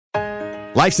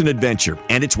Life's an adventure,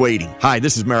 and it's waiting. Hi,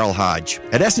 this is Merrill Hodge.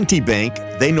 At S&T Bank,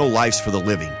 they know life's for the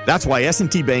living. That's why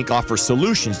S&T Bank offers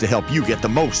solutions to help you get the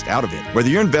most out of it. Whether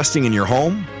you're investing in your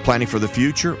home, planning for the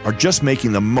future, or just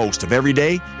making the most of every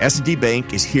day, S&T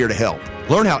Bank is here to help.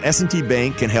 Learn how S&T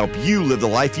Bank can help you live the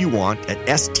life you want at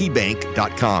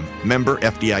stbank.com. Member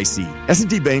FDIC.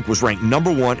 S&T Bank was ranked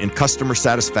 #1 in customer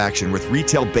satisfaction with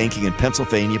retail banking in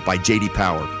Pennsylvania by J.D.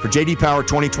 Power. For J.D. Power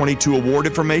 2022 award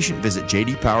information, visit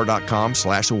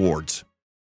jdpower.com/awards.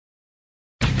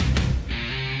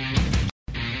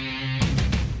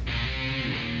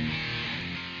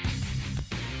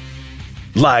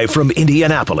 Live from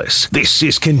Indianapolis, this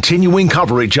is continuing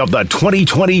coverage of the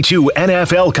 2022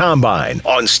 NFL Combine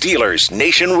on Steelers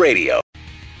Nation Radio.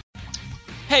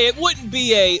 Hey, it wouldn't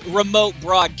be a remote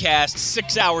broadcast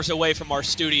 6 hours away from our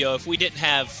studio if we didn't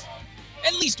have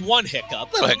at least one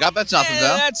hiccup. Little hiccup, that's nothing,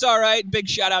 though. That's all right. Big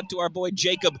shout out to our boy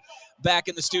Jacob back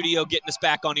in the studio, getting us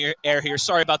back on air here.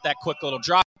 Sorry about that quick little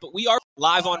drop, but we are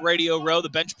live on Radio Row, the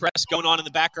bench press going on in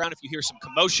the background. If you hear some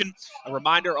commotion, a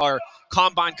reminder, our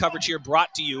Combine coverage here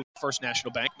brought to you First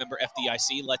National Bank, member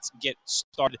FDIC. Let's get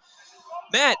started.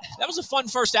 Matt, that was a fun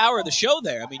first hour of the show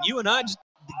there. I mean, you and I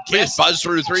just buzzed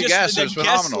through three guests. It was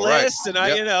phenomenal, right?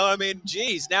 And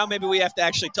geez, now maybe we have to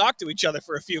actually talk to each other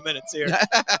for a few minutes here.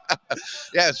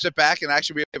 Yeah, sit back and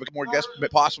actually we have more guests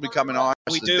possibly coming on.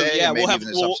 We do, we'll have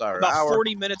about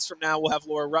 40 minutes from now. We'll have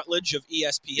Laura Rutledge of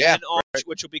ESPN on,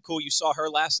 which will be cool. You saw her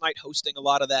last night hosting a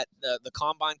lot of that the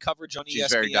Combine coverage on ESPN.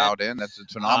 She's very dialed in. That's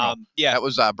phenomenal. That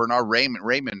was Bernard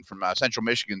Raymond from Central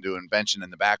Michigan doing benching in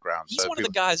the background. He's one of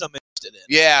the guys I'm interested in.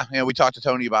 Yeah, we talked to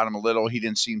Tony about him a little. He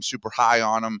didn't seem super high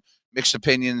on him. Mixed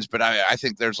opinions, but I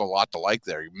think there's a lot to like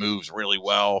there. He moves really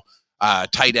well.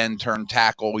 Tight end turned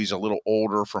tackle. He's a little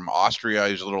older, from Austria.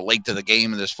 He was a little late to the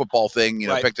game in this football thing.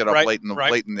 Picked it up late, and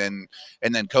then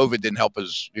COVID didn't help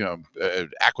his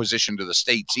acquisition to the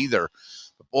States either.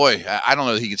 But boy, I don't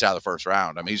know that he gets out of the first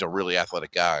round. I mean, he's a really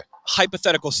athletic guy.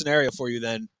 Hypothetical scenario for you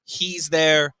then: he's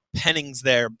there, Penning's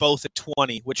there, both at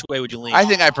 20. Which way would you lean? I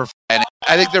think I prefer Penning.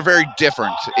 I think they're very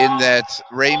different in that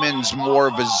Raymond's more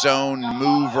of a zone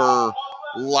mover,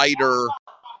 lighter.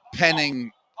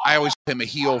 Penning, I always put him a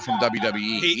heel from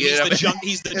WWE.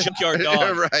 He's the junkyard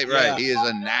dog. Right. Yeah. He is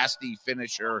a nasty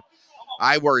finisher.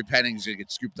 I worry Penning's going to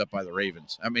get scooped up by the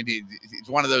Ravens. I mean, he's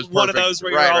one of those. One of those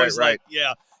where you're always like,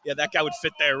 yeah, that guy would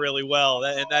fit there really well.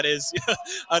 And that is,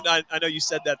 I know you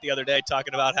said that the other day,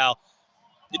 talking about how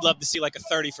you'd love to see like a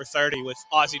 30 for 30 with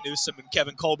Ozzie Newsome and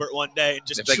Kevin Colbert one day, and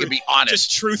just if they could be honest,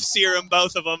 just truth serum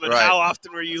both of them. And how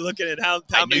often were you looking at how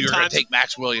many times take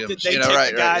Max Williams? Did they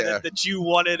take the guy that you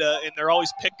wanted? And they're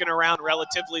always picking around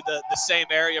relatively the same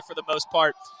area for the most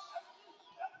part.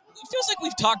 It feels like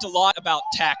we've talked a lot about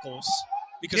tackles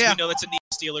because we know that's a need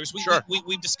for Steelers.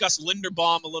 We've discussed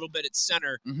Linderbaum a little bit at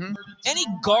center. Mm-hmm. Any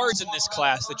guards in this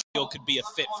class that you feel could be a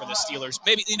fit for the Steelers?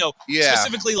 Maybe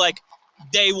specifically like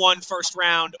day 1 first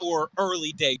round or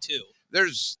early day 2.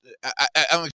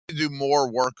 I'm going to do more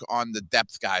work on the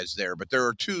depth guys there, but there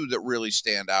are two that really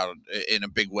stand out in a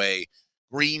big way.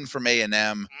 Green from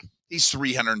A&M. He's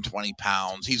 320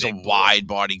 pounds. He's a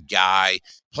wide-bodied guy.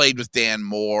 Played with Dan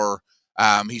Moore.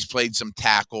 He's played some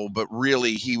tackle, but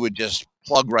really he would just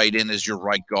plug right in as your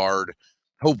right guard,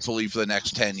 hopefully for the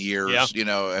next 10 years. Yeah.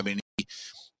 I mean, he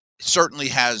certainly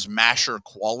has masher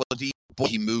quality.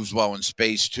 He moves well in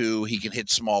space, too. He can hit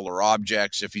smaller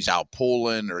objects if he's out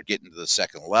pulling or getting to the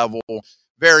second level.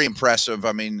 Very impressive.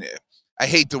 I mean, I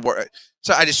hate the word.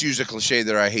 So I just use a cliche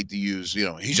that I hate to use. He's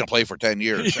going to play for 10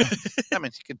 years. I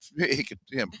mean, he could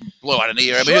blow out an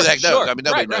ear. I mean, who the heck knows? I mean,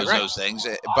 nobody knows those things.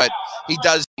 But he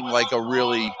does seem like a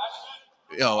really,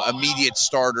 immediate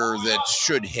starter that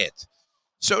should hit.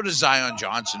 So does Zion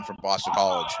Johnson from Boston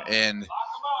College. And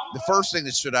the first thing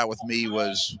that stood out with me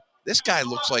was this guy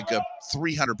looks like a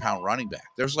 300-pound running back.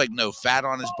 There's like no fat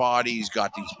on his body. He's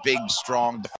got these big,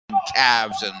 strong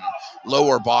calves and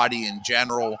lower body in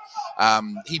general.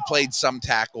 He played some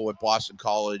tackle at Boston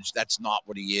College. That's not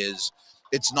what he is.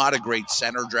 It's not a great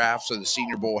center draft, so the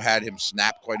Senior Bowl had him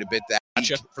snap quite a bit that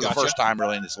week for the first time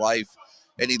really in his life,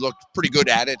 and he looked pretty good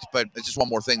at it. But it's just one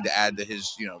more thing to add to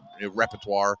his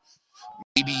repertoire.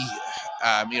 Maybe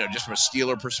just from a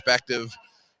Steeler perspective,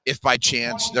 if by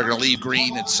chance they're going to leave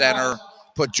Green at center,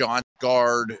 put John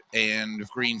guard, and if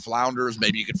Green flounders,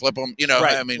 maybe you could flip him.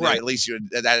 At least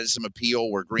that is some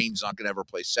appeal where Green's not going to ever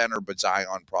play center, but Zion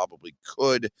probably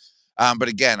could. But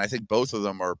again, I think both of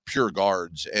them are pure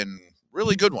guards and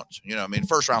really good ones.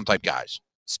 First round type guys.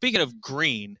 Speaking of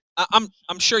Green,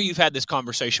 I'm sure you've had this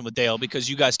conversation with Dale because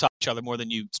you guys talk to each other more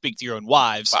than you speak to your own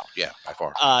wives. Wow, yeah, by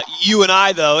far. You and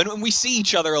I, though, and we see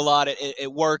each other a lot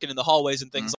at work and in the hallways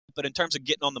and things like but in terms of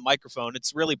getting on the microphone,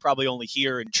 it's really probably only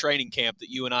here in training camp that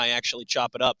you and I actually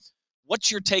chop it up.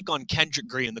 What's your take on Kendrick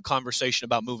Green and the conversation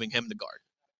about moving him to guard?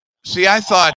 See, I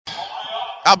thought,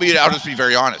 I'll just be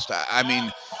very honest. I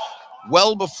mean,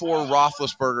 well before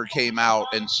Roethlisberger came out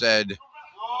and said,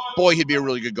 boy, he'd be a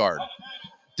really good guard.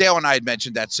 Dale and I had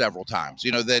mentioned that several times,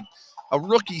 that a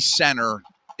rookie center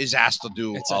is asked to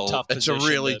do it's a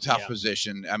really tough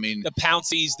position. I mean, the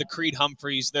Pounceys, the Creed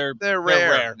Humphreys, they're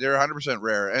rare. They're 100%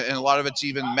 rare. And a lot of it's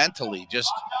even mentally,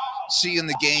 just seeing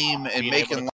the game and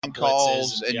making line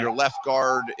calls, and your left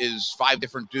guard is 5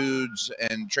 different dudes,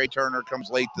 and Trey Turner comes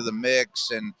late to the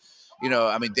mix. And,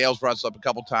 I mean, Dale's brought this up a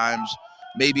couple times.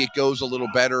 Maybe it goes a little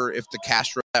better if the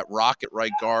Castro, that rocket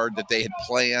right guard that they had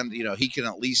planned, he can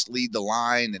at least lead the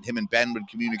line, and him and Ben would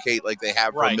communicate like they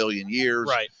have for a million years.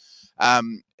 Right.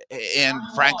 And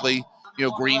frankly,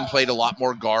 Green played a lot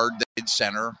more guard than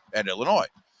center at Illinois.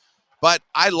 But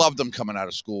I loved him coming out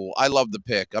of school. I love the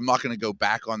pick. I'm not going to go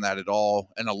back on that at all.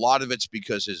 And a lot of it's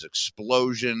because his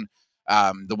explosion,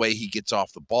 the way he gets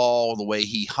off the ball, the way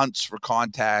he hunts for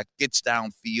contact, gets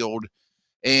downfield.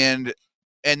 And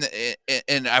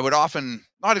I would often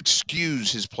not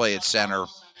excuse his play at center,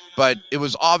 but it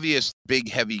was obvious big,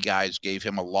 heavy guys gave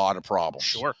him a lot of problems.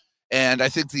 Sure. And I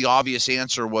think the obvious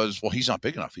answer was, well, he's not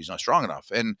big enough. He's not strong enough.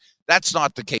 And that's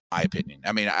not the case, in my opinion.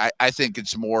 I mean, I think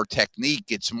it's more technique.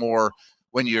 It's more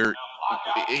when he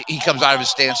comes out of his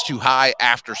stance too high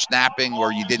after snapping,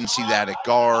 where you didn't see that at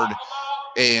guard.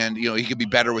 And, he could be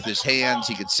better with his hands.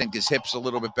 He could sink his hips a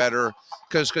little bit better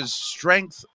because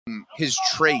strength, his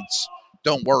traits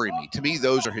don't worry me. To me,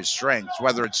 those are his strengths,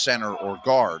 whether it's center or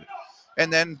guard.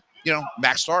 And then,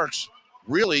 Max Starks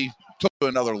really took to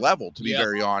another level, to be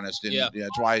very honest. And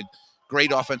that's why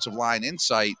great offensive line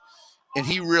insight. And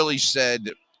he really said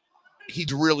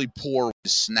he's really poor with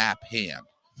his snap hand,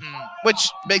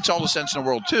 which makes all the sense in the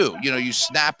world too. You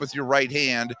snap with your right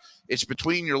hand, it's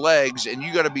between your legs, and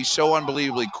you got to be so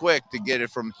unbelievably quick to get it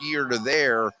from here to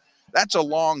there. That's a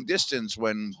long distance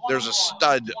when there's a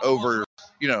stud over,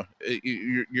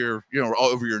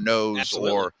 over your nose.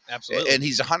 Absolutely. And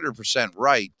he's 100%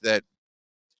 right that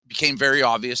became very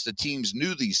obvious the teams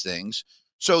knew these things,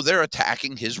 so they're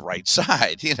attacking his right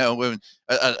side. When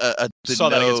saw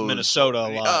that against Minnesota a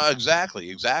lot.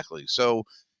 Exactly. So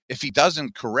if he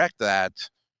doesn't correct that,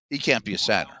 he can't be a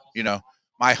center.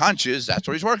 My hunch is that's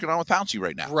what he's working on with Pouncey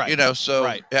right now. Right.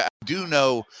 I do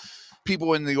know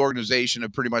people in the organization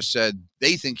have pretty much said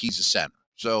they think he's a center.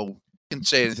 So we can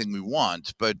say anything we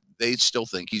want, but they still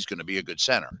think he's going to be a good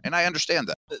center. And I understand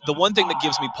that. The one thing that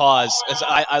gives me pause is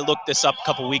I looked this up a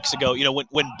couple weeks ago,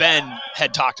 when Ben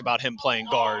had talked about him playing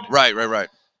guard. Right.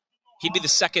 He'd be the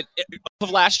second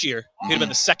of last year. He'd have been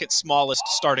the second smallest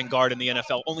starting guard in the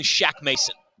NFL. Only Shaq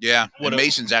Mason. Yeah, and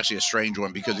Mason's actually a strange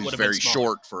one because he's very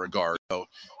short for a guard. So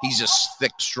he's a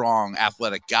thick, strong,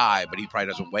 athletic guy, but he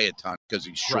probably doesn't weigh a ton because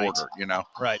he's shorter,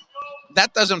 Right.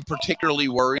 That doesn't particularly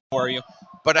worry you.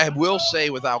 But I will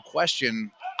say without question,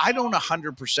 I don't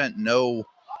 100% know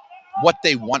what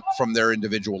they want from their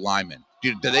individual linemen.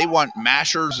 Do they want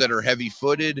mashers that are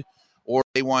heavy-footed, or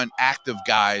they want active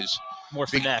guys? More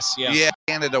finesse, Yeah,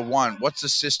 Canada won. What's the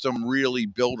system really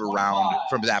built around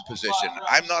from that position?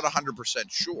 I'm not 100%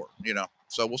 sure,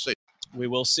 so we'll see. We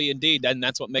will see indeed, and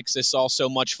that's what makes this all so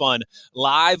much fun.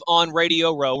 Live on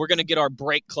Radio Row, we're going to get our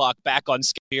break clock back on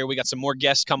schedule here. We got some more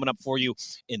guests coming up for you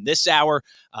in this hour.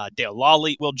 Dale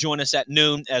Lawley will join us at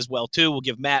noon as well, too. We'll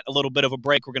give Matt a little bit of a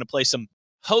break. We're going to play some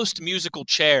host musical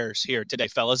chairs here today,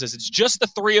 fellas, as it's just the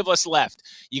three of us left.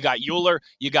 You got Euler,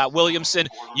 you got Williamson,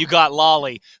 you got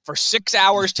Lawley for 6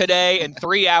 hours today and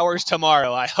 3 hours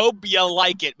tomorrow. I hope you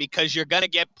like it because you're going to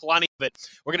get plenty of it.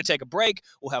 We're going to take a break.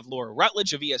 We'll have Laura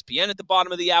Rutledge of ESPN at the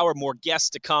bottom of the hour, more guests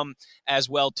to come as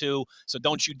well, too. So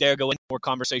don't you dare go into more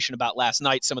conversation about last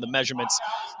night, some of the measurements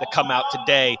that come out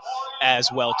today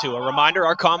as well, too. A reminder,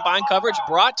 our Combine coverage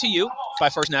brought to you by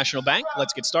First National Bank.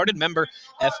 Let's get started. Member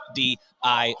FDIC.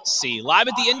 Live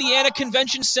at the Indiana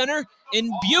Convention Center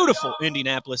in beautiful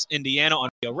Indianapolis, Indiana on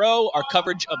Radio Row. Our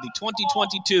coverage of the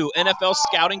 2022 NFL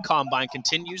Scouting Combine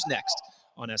continues next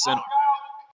on SNR.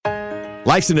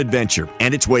 Life's an adventure,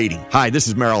 and it's waiting. Hi, this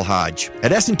is Merrill Hodge.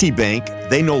 At S&T Bank,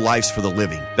 they know life's for the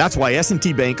living. That's why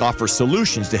S&T Bank offers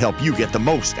solutions to help you get the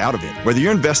most out of it. Whether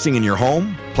you're investing in your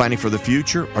home, planning for the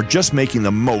future, or just making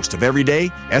the most of every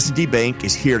day, S&T Bank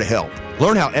is here to help.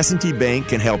 Learn how S&T Bank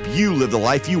can help you live the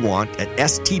life you want at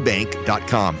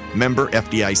stbank.com. Member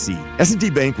FDIC. S&T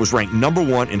Bank was ranked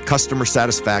 #1 in customer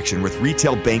satisfaction with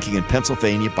retail banking in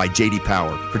Pennsylvania by J.D.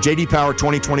 Power. For J.D. Power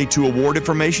 2022 award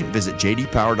information, visit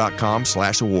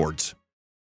jdpower.com/awards.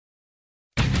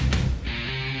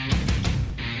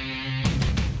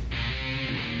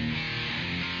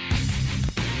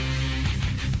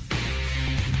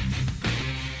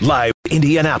 Live in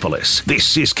Indianapolis,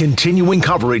 this is continuing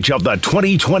coverage of the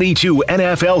 2022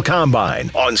 NFL Combine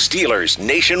on Steelers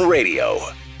Nation Radio.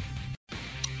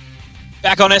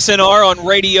 Back on SNR on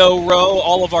Radio Row,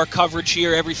 all of our coverage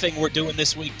here, everything we're doing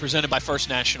this week presented by First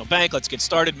National Bank. Let's get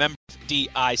started. Member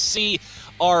DIC,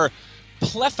 our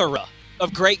plethora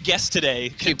of great guests today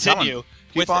continue.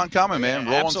 Keep on coming, man.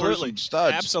 Rolling through some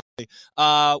studs.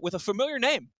 Absolutely. With a familiar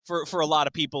name for a lot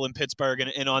of people in Pittsburgh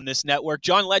and on this network.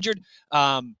 John Ledyard,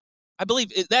 I believe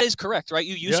that is correct, right?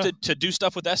 You used to do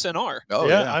stuff with SNR. Oh,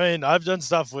 yeah. I mean, I've done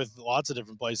stuff with lots of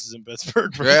different places in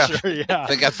Pittsburgh for sure. Yeah. I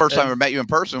think that first time I met you in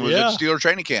person was at Steeler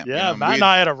training camp. Yeah, Matt and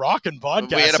I had a rocking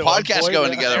podcast. We had a podcast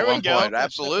going together at one point.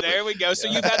 Absolutely. There we go. So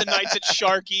you've had the nights at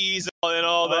Sharky's and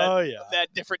all that,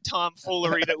 that different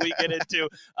tomfoolery that we get into.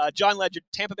 John Ledyard,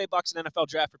 Tampa Bay Bucs and NFL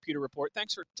Draft Repeater Report.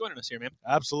 Thanks for joining us here, man.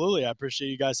 Absolutely. I appreciate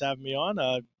you guys having me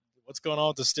on. What's going on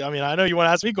with the Steelers? I mean, I know you want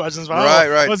to ask me questions, but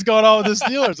right. What's going on with the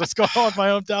Steelers? What's going on with my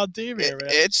hometown team here, man?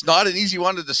 It's not an easy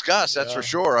one to discuss, that's for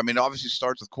sure. I mean, obviously it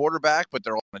starts with quarterback, but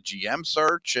they're on a GM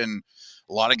search, and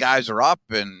a lot of guys are up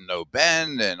and no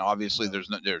Ben, and obviously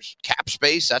there's cap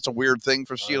space. That's a weird thing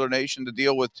for Steeler Nation to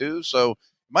deal with too. So it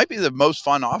might be the most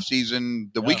fun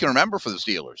offseason that we can remember for the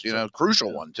Steelers.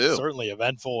 Crucial one too. Certainly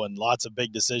eventful and lots of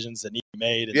big decisions that need to be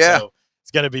made. And so it's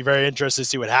going to be very interesting to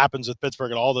see what happens with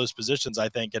Pittsburgh at all those positions, I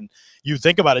think. And you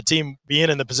think about a team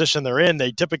being in the position they're in,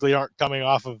 they typically aren't coming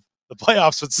off of the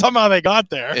playoffs, but somehow they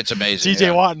got there. It's amazing.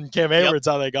 TJ Watt and Cam Hayward's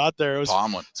how they got there. It's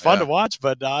fun to watch,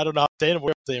 but I don't know how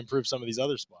sustainable they improve some of these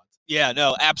other spots. Yeah,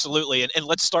 no, absolutely. And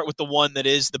let's start with the one that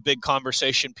is the big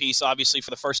conversation piece. Obviously, for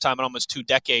the first time in almost 2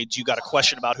 decades, you got a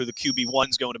question about who the QB1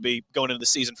 is going to be going into the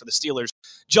season for the Steelers.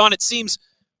 John, it seems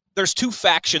there's 2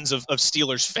 factions of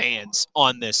Steelers fans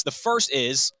on this. The first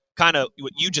is kind of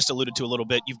what you just alluded to a little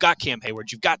bit. You've got Cam Hayward,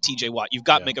 you've got TJ Watt, you've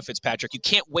got Minka Fitzpatrick. You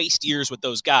can't waste years with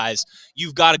those guys.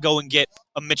 You've got to go and get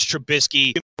a Mitch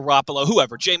Trubisky, Garoppolo,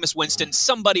 whoever, Jameis Winston,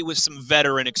 somebody with some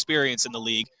veteran experience in the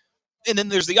league. And then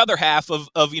there's the other half of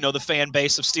the fan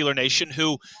base of Steeler Nation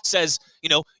who says,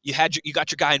 you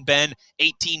got your guy in Ben,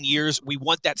 18 years. We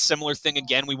want that similar thing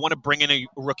again. We want to bring in a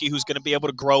rookie who's going to be able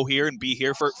to grow here and be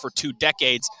here for 2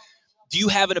 decades. Do you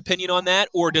have an opinion on that,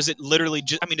 or does it literally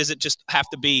does it just have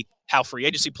to be how free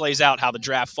agency plays out, how the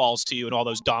draft falls to you, and all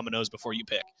those dominoes before you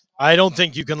pick? I don't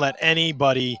think you can let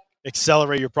anybody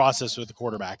accelerate your process with the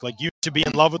quarterback. Like, you to be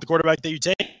in love with the quarterback that you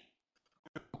take.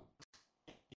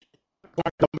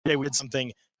 We did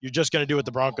something you're just going to do what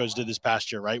the Broncos did this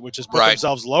past year, right? Which is put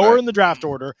themselves lower in the draft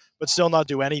order, but still not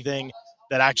do anything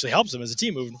that actually helps them as a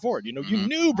team moving forward. You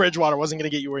knew Bridgewater wasn't going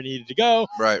to get you where he needed to go,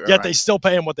 yet they still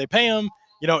pay him what they pay him.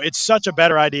 It's such a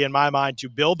better idea in my mind to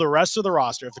build the rest of the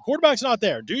roster. If the quarterback's not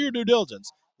there, do your due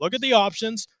diligence. Look at the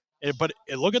options, but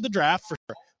look at the draft for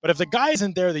sure. But if the guy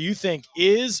isn't there that you think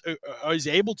is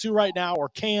able to right now or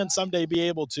can someday be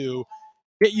able to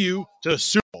get you to a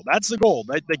Super Bowl, that's the goal.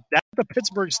 That's the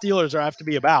Pittsburgh Steelers have to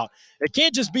be about. It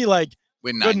can't just be like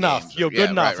good enough. Good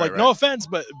enough. No offense,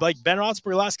 but like Ben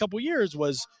Roethlisberger last couple of years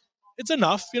was, it's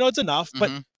enough. It's enough,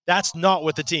 but that's not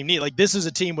what the team needs. Like, this is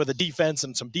a team with a defense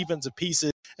and some defensive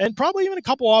pieces and probably even a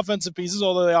couple offensive pieces,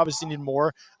 although they obviously need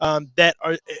more,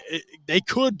 they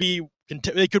could be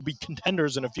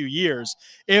contenders in a few years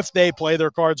if they play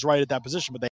their cards right at that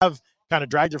position. But they have kind of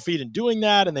dragged their feet in doing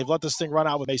that, and they've let this thing run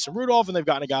out with Mason Rudolph, and they've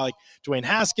gotten a guy like Dwayne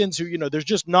Haskins who, there's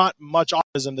just not much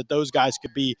optimism that those guys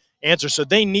could be answers. So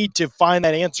they need to find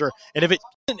that answer. And if it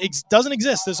doesn't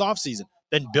exist this offseason,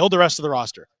 then build the rest of the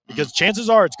roster, because chances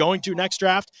are it's going to next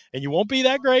draft, and you won't be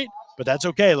that great, but that's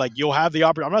okay. Like, you'll have the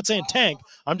opportunity. I'm not saying tank.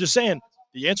 I'm just saying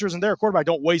the answer isn't there. Quarterback,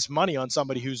 don't waste money on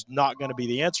somebody who's not going to be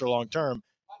the answer long term.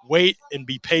 Wait and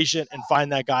be patient and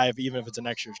find that guy, even if it's a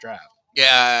next year's draft.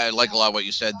 Yeah, I like a lot of what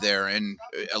you said there, and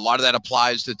a lot of that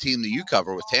applies to the team that you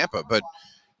cover with Tampa, but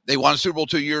they won a Super Bowl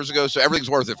 2 years ago, so everything's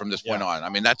worth it from this point on. I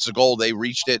mean, that's the goal. They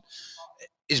reached it.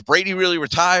 Is Brady really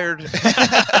retired?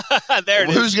 There it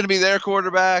is. Who's going to be their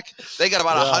quarterback? They got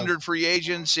about 100 free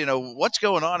agents. What's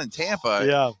going on in Tampa?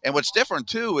 Yeah. And what's different,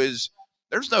 too, is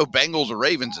there's no Bengals or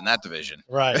Ravens in that division.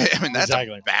 Right. I mean, that's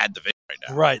a bad division right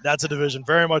now. Right. That's a division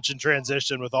very much in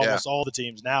transition with almost all the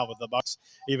teams now, with the Bucs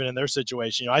even in their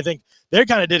situation. I think they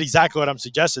kind of did exactly what I'm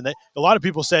suggesting. A lot of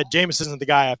people said Jameis isn't the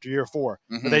guy after year 4.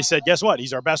 But they said, guess what?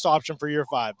 He's our best option for year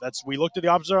 5. We looked at the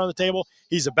options on the table.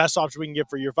 He's the best option we can get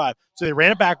for year 5. So they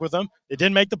ran it back with him. They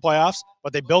didn't make the playoffs,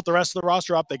 but they built the rest of the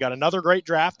roster up. They got another great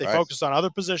draft. They focused on other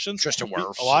positions. Tristan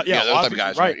Wirfs. A lot of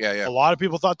guys. Right. Yeah. A lot of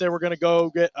people thought they were going to go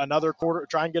get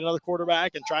try and get another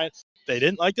quarterback they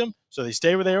didn't like them, so they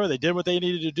stayed where they were. They did what they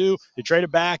needed to do. They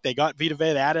traded back. They got Vita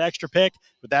Vea. They added extra pick.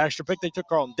 With that extra pick, they took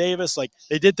Carlton Davis.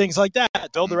 They did things like that.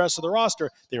 Build the rest of the roster.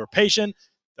 They were patient.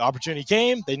 The opportunity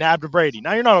came. They nabbed a Brady.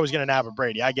 Now, you're not always going to nab a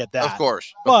Brady. I get that. Of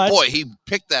course. But boy, he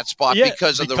picked that spot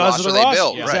because of the roster they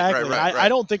built. Yeah, exactly. Right. I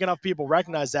don't think enough people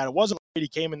recognize that. It wasn't like Brady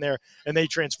came in there and they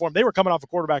transformed. They were coming off a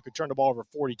quarterback who turned the ball over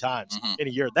 40 times in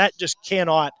a year. That just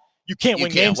cannot – you can't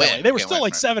win games that way. They were still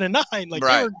like 7-9. Like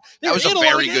that was a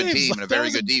very good team and a very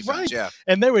good defense. Right. Yeah.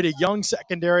 And they were a young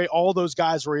secondary. All those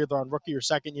guys were either on rookie or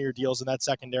second-year deals in that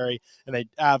secondary, and they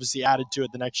obviously added to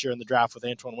it the next year in the draft with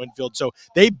Antoine Winfield. So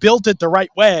they built it the right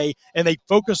way, and they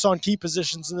focused on key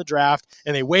positions in the draft,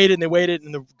 and they waited,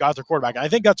 and they got their quarterback. And I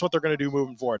think that's what they're going to do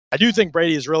moving forward. I do think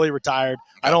Brady is really retired.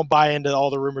 I don't buy into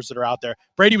all the rumors that are out there.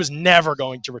 Brady was never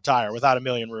going to retire without a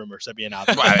million rumors that being out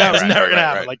there. That was never going to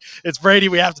happen. Like, it's Brady.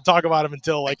 We have to talk about him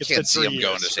until it's can't been 3 see him years.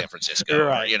 going to San Francisco.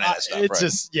 Right. That stuff, it's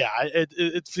just,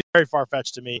 it's very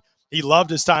far-fetched to me. He loved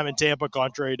his time in Tampa,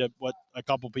 contrary to what a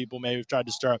couple people may have tried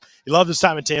to stir up. He loved his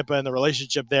time in Tampa, and the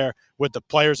relationship there with the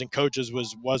players and coaches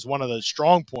was one of the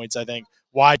strong points, I think,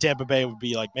 why Tampa Bay would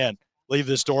be like, man, leave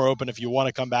this door open if you want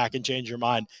to come back and change your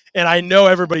mind. And I know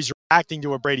everybody's reacting to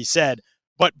what Brady said,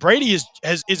 but Brady is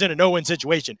in a no-win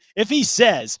situation. If he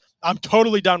says, I'm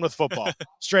totally done with football,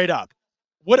 straight up,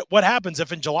 what happens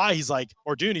if in July he's like,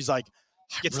 or June he's like,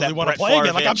 I really want to play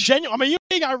again. Like, I'm genuine. I'm a human.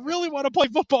 I really want to play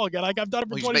football again. Like, I've done it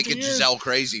for 22 years. He's making Giselle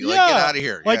crazy. Like, get out of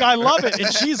here. Like, I love it.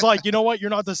 And she's like, you know what? You're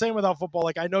not the same without football.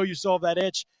 Like, I know you still have that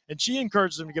itch. And she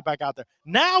encourages him to get back out there.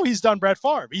 Now he's done Brett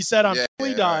Favre. He said, I'm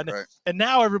totally done. Right. And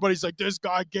now everybody's like, this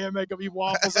guy can't make him eat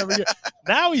waffles every year.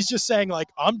 Now he's just saying, like,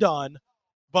 I'm done.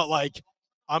 But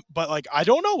I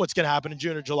don't know what's going to happen in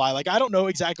June or July. Like, I don't know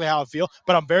exactly how I feel,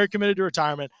 but I'm very committed to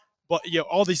retirement. But,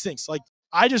 all these things. Like,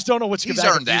 I just don't know what's going to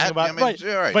happen about. I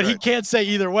mean, but he can't say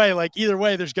either way. Like, either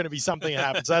way, there's going to be something that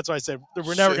happens. So that's why I said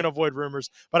we're never going to avoid rumors.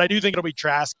 But I do think it'll be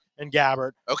Trask and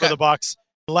Gabbert for the Bucs,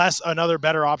 unless another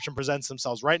better option presents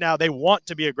themselves. Right now, they want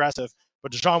to be aggressive,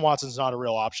 but Deshaun Watson's not a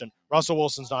real option. Russell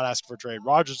Wilson's not asking for trade.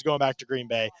 Rodgers is going back to Green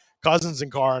Bay. Cousins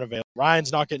and Carr aren't available.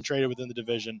 Ryan's not getting traded within the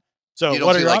division. So you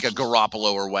don't see like options? A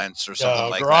Garoppolo or Wentz or something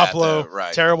like Garoppolo, that.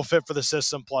 Right. Terrible fit for the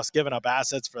system, plus giving up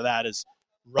assets for that is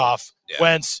rough. Yeah.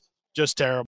 Wentz, just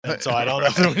terrible. And so I don't know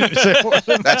if we need to say more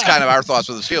than That's kind of our thoughts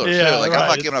with the Steelers, too. Like, right. I'm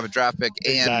not giving up a draft pick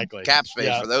and cap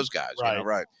space for those guys.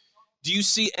 Right. Do you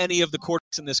see any of the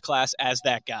quarterbacks in this class as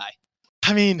that guy?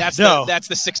 I mean, that's the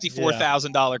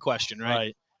 $64,000 question,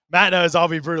 right? Matt knows, I'll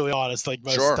be brutally honest, like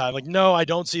most of the time. Like, no, I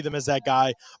don't see them as that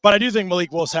guy. But I do think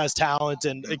Malik Willis has talent.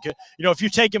 And, if you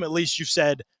take him, at least you've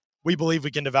said, we believe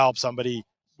we can develop somebody.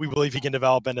 We believe he can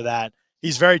develop into that.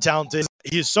 He's very talented.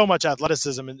 He has so much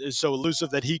athleticism and is so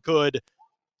elusive that he could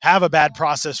have a bad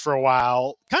process for a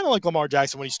while, kind of like Lamar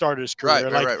Jackson when he started his career.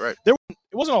 Right. It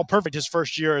wasn't all perfect his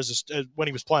first year as when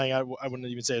he was playing. I wouldn't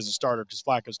even say as a starter because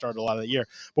Flacco started a lot of the year.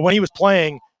 But when he was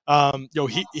playing,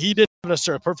 he didn't have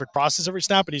necessarily a perfect process every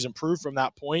snap, and he's improved from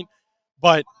that point.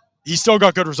 But he still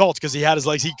got good results because he had his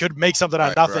legs. He could make something out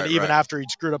of nothing even after he'd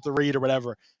screwed up the read or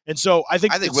whatever. And so I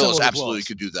think Willis absolutely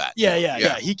could do that.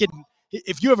 Yeah. He could.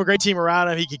 If you have a great team around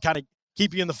him, he could kind of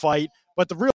keep you in the fight. But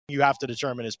the real thing you have to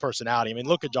determine is personality. I mean,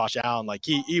 look at Josh Allen. Like,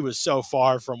 he was so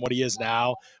far from what he is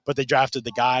now, but they drafted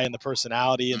the guy and the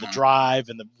personality and the drive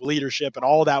and the leadership and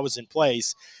all that was in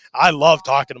place. I love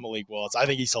talking to Malik Willis. I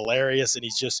think he's hilarious and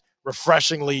he's just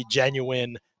refreshingly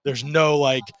genuine. There's no,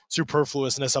 like,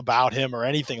 superfluousness about him or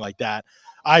anything like that.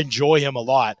 I enjoy him a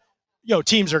lot.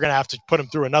 Teams are going to have to put him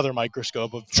through another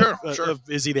microscope of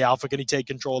is he the alpha? Can he take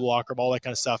control of the locker room? All that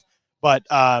kind of stuff. But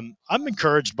I'm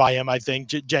encouraged by him, I think,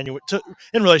 genuine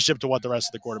in relationship to what the rest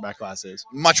of the quarterback class is.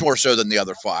 Much more so than the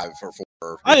other 5 or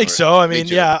 4. I think so. I mean,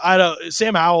 I don't.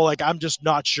 Sam Howell, like, I'm just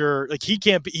not sure. Like, he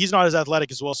can't be. He's not as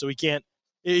athletic as Willis, so he can't.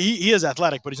 He is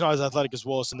athletic, but he's not as athletic as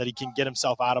Willis, and that he can get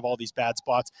himself out of all these bad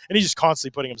spots. And he's just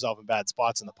constantly putting himself in bad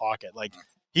spots in the pocket. Like,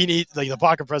 the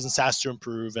pocket presence has to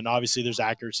improve, and obviously there's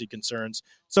accuracy concerns.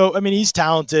 So, I mean, he's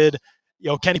talented.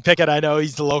 Kenny Pickett, I know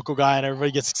he's the local guy and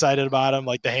everybody gets excited about him.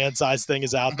 Like, the hand size thing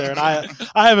is out there. And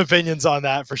I have opinions on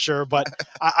that for sure. But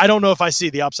I don't know if I see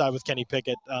the upside with Kenny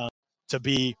Pickett to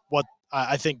be what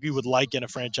I think you would like in a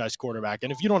franchise quarterback.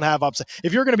 And if you don't have upside,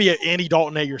 if you're going to be an Andy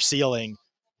Dalton at your ceiling,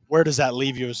 where does that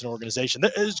leave you as an organization?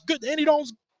 It's good. Andy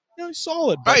Dalton's he's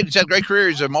solid. Right. He's had a great career.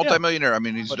 He's a multimillionaire. I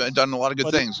mean, he's done a lot of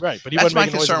good things. Right. But that's my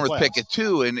concern with Pickett,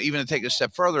 too. And even to take it a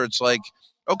step further, it's like,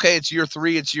 okay, it's year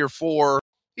 3, it's year 4.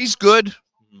 He's good,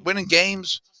 winning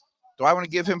games. Do I want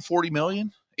to give him $40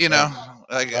 million?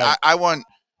 I want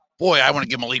to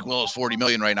give Malik Willis $40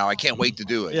 million right now. I can't wait to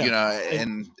do it.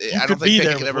 And I don't think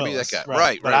Pickett can ever be that guy.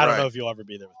 Right. But I don't know if you'll ever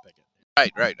be there with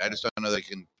Pickett. Right. I just don't know they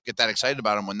can get that excited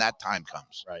about him when that time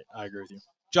comes. Right. I agree with you.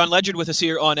 John Ledgard with us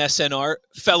here on SNR,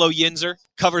 fellow Yinzer,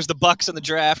 covers the Bucs in the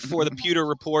draft for the Pewter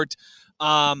Report.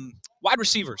 Wide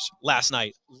receivers last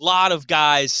night. A lot of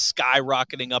guys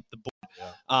skyrocketing up the board.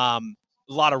 Yeah.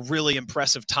 A lot of really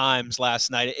impressive times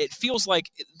last night. It feels like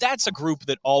that's a group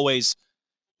that always,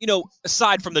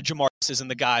 aside from the Jamarcuses and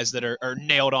the guys that are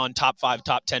nailed on top 5,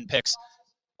 top 10 picks,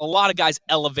 a lot of guys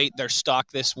elevate their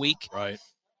stock this week. Right.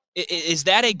 Is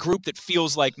that a group that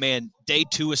feels like, man, day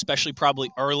 2, especially probably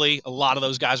early, a lot of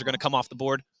those guys are going to come off the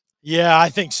board? Yeah, I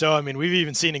think so. I mean, we've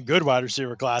even seen in good wide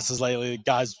receiver classes lately,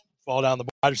 guys wide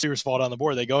receivers fall down the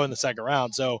board. They go in the second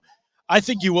round. So I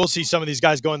think you will see some of these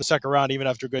guys go in the second round, even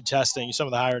after good testing, some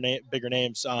of the bigger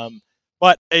names.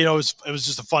 But, it was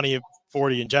just a funny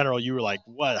 40 in general. You were like,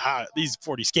 what? How? These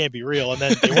 40s can't be real. And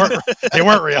then they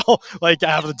weren't real. Like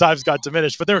half of the times got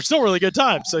diminished, but they were still really good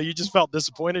times. So you just felt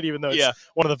disappointed, even though it's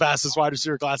one of the fastest wide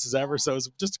receiver classes ever. So it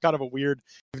was just kind of a weird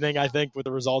evening, I think, with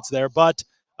the results there. But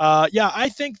I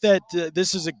think that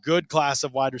this is a good class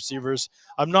of wide receivers.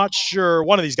 I'm not sure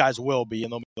one of these guys will be,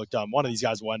 and they'll look dumb. One of these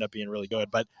guys will end up being really good.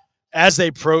 But as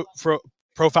they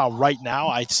profile right now,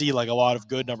 I see like a lot of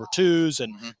good number 2s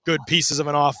and good pieces of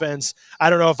an offense. I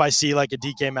don't know if I see like a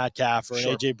DK Metcalf or an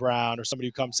AJ Brown or somebody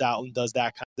who comes out and does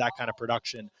that kind of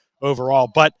production overall.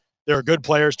 But there are good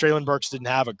players. Treylon Burks didn't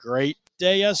have a great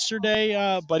day yesterday,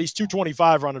 but he's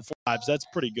 225 running 4.5s. So that's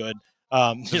pretty good.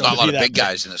 There's not a lot of big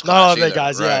guys in this class. Not a lot of big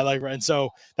guys, right. And so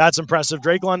that's impressive.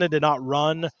 Drake London did not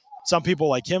run. Some people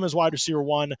like him as wide receiver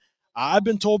 1. I've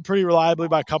been told pretty reliably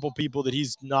by a couple people that he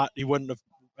was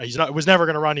never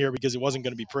going to run here because it wasn't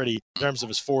going to be pretty in terms of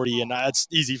his 40, and that's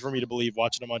easy for me to believe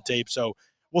watching him on tape. So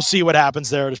we'll see what happens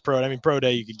there at his pro. I mean, pro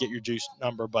day you could get your juice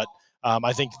number, but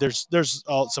I think there's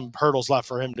some hurdles left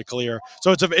for him to clear.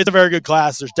 So it's a very good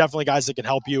class. There's definitely guys that can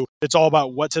help you. It's all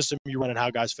about what system you run and how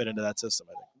guys fit into that system,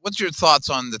 I think. What's your thoughts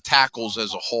on the tackles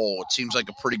as a whole? It seems like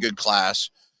a pretty good class.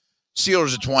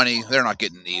 Steelers at 20, they're not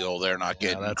getting Neal, they're not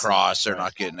getting Cross, they're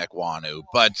not getting Ekwonu,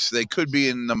 but they could be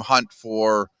in the hunt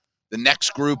for the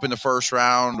next group in the first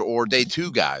round or day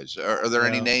 2 guys. Are there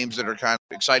any names that are kind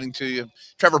of exciting to you?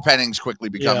 Trevor Penning's quickly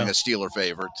becoming a Steeler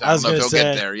favorite. I don't know if he'll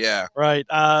get there. Yeah. Right.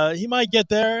 He might get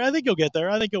there. I think he'll get there.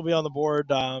 I think he'll be on the board.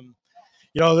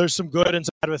 There's some good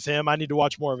inside with him. I need to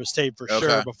watch more of his tape for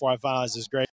sure before I finalize his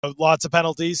grade. Lots of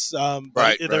penalties.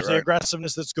 There's the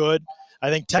aggressiveness that's good. I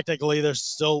think technically there's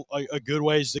still a good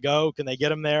ways to go. Can they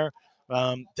get him there?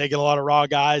 Taking a lot of raw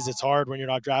guys, it's hard when you're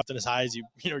not drafting as high as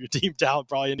your team talent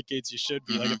probably indicates you should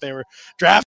be. Like if they were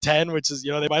drafted 10, which is,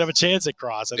 they might have a chance at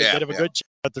Cross. I think they'd have a good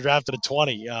chance, but they're drafted at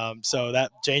 20. So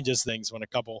that changes things when a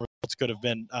couple results could have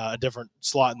been a different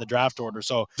slot in the draft order.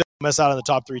 So miss out on the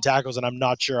top 3 tackles, and I'm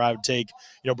not sure I would take,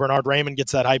 Bernard Raymond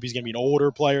gets that hype. He's going to be an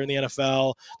older player in the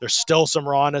NFL. There's still some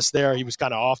rawness there. He was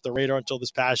kind of off the radar until this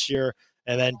past year,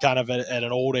 and then kind of at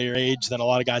an older age than a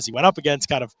lot of guys he went up against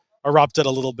kind of erupted a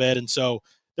little bit. And so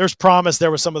there's promise there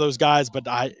with some of those guys, but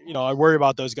I worry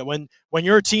about those guys. When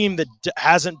you're a team that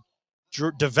hasn't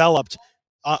developed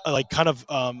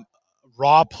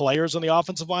raw players on the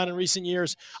offensive line in recent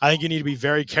years, I think you need to be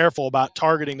very careful about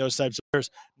targeting those types of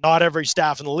players. Not every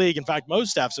staff in the league, in fact,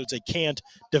 most staffs, I would say, can't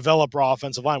develop raw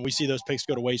offensive line. We see those picks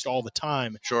go to waste all the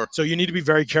time. Sure. So you need to be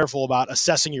very careful about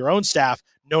assessing your own staff,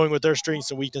 knowing what their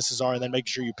strengths and weaknesses are, and then making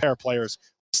sure you pair players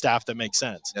with staff that makes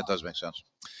sense. That does make sense.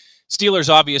 Steelers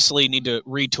obviously need to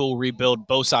retool, rebuild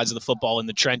both sides of the football in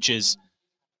the trenches.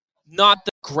 Not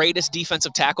the greatest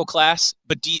defensive tackle class,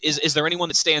 but is there anyone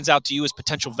that stands out to you as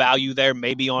potential value there,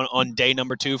 maybe on day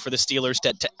number 2 for the Steelers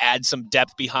to add some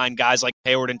depth behind guys like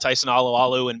Hayward and Tyson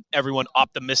Alualu, and everyone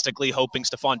optimistically hoping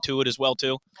Stephon Tuitt as well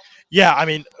too? Yeah, I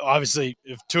mean, obviously,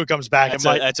 if Tuitt comes back,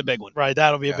 that's a big one. Right,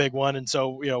 that'll be a big one. And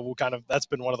so, that's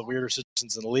been one of the weirder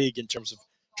situations in the league in terms of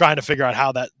trying to figure out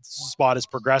how that spot is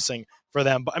progressing for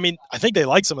them. But I mean, I think they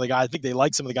like some of the guys. I think they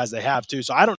like some of the guys they have too.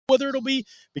 So I don't know whether it'll be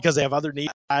because they have other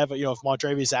needs. I have, if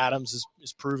Montravius Adams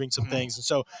is proving some things. And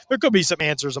so there could be some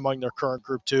answers among their current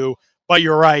group too. But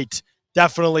you're right.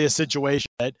 Definitely a situation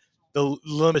that the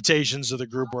limitations of the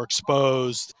group were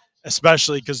exposed,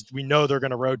 especially because we know they're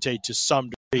going to rotate to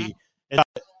some degree. And,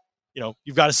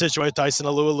 you've got a situation with Tyson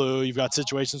Alualu. You've got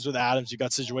situations with Adams. You've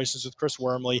got situations with Chris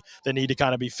Wormley that need to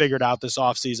kind of be figured out this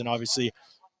offseason, obviously.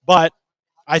 But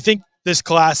I think this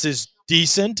class is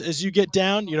decent as you get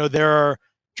down. There are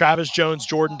Travis Jones,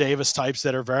 Jordan Davis types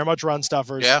that are very much run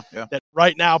stuffers. Yeah. That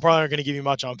right now probably aren't going to give you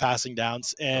much on passing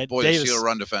downs. And boy, Davis, the Steeler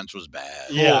run defense was bad.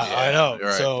 Yeah, I know.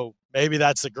 Right. So maybe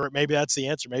that's the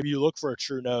answer. Maybe you look for a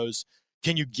true nose.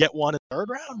 Can you get one in the 3rd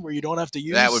round where you don't have to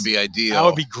use? That would be ideal. That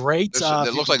would be great.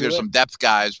 It looks like there's some depth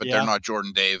guys, but they're not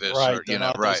Jordan Davis. Right, or,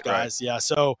 those guys. Right. Yeah.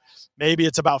 So maybe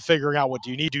it's about figuring out what do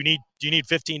you need. Do you need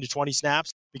 15 to 20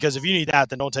 snaps? Because if you need that,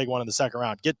 then don't take one in the second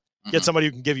round. Get somebody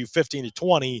who can give you 15 to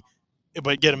 20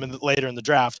 but get him later in the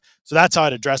draft. So that's how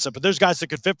I'd address it. But there's guys that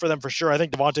could fit for them for sure. I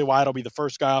think Devontae Wyatt will be the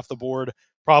first guy off the board,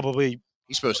 probably.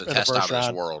 He's supposed to test out of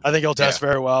this world. I think he'll test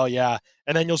very well, yeah.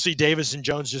 And then you'll see Davis and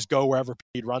Jones just go wherever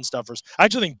he'd run stuffers. I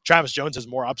actually think Travis Jones has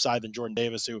more upside than Jordan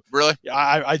Davis, who really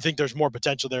I think there's more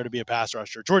potential there to be a pass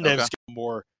rusher. Jordan Davis is a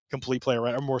more complete player,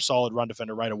 right, or more solid run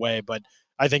defender right away. But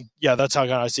I think, that's how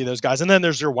I see those guys. And then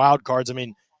there's your wild cards. I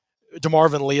mean,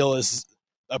 DeMarvin Leal is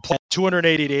a player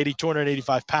 280 to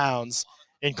 285 pounds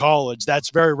in college. That's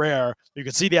very rare. You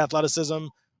can see the athleticism.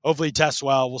 Hopefully he tests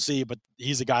well. We'll see. But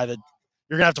he's a guy that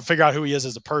you're going to have to figure out who he is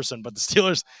as a person. But the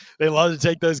Steelers, they love to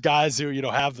take those guys who,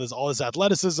 have all this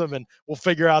athleticism, and we'll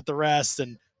figure out the rest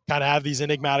and kind of have these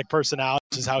enigmatic personalities,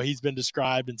 is how he's been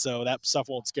described. And so that stuff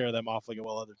won't scare them off like it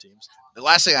will other teams. The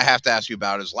last thing I have to ask you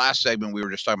about is last segment we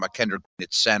were just talking about Kendrick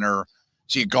at center.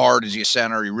 Is he a guard? Is he a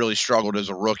center? He really struggled as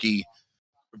a rookie.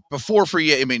 Before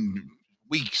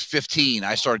week 15,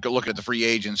 I started looking at the free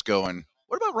agents going,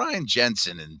 what about Ryan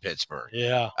Jensen in Pittsburgh?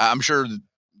 Yeah. I'm sure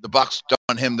the Bucs don't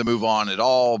want him to move on at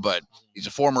all, but he's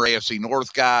a former AFC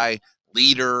North guy,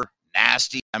 leader,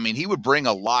 nasty. I mean, he would bring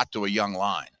a lot to a young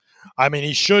line. I mean,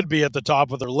 he should be at the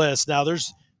top of their list. Now,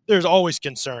 there's always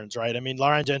concerns, right? I mean,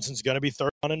 Ryan Jensen's going to be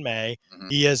 31 in May. Mm-hmm.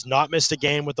 He has not missed a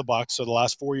game with the Bucs. So the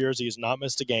last 4 years, he has not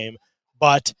missed a game.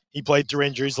 But he played through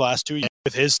injuries the last 2 years.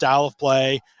 With his style of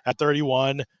play at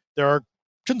 31, there are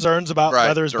concerns about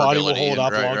whether his body will hold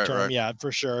up long term. Right. Yeah,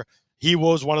 for sure. He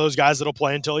was one of those guys that'll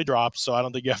play until he drops, so I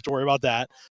don't think you have to worry about that.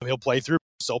 He'll play through,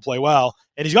 still play well,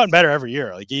 and he's gotten better every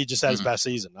year. Like, he just had his best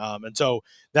season, and so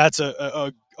that's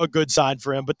a good sign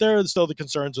for him. But there are still the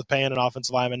concerns with paying an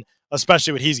offensive lineman,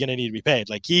 especially what he's going to need to be paid.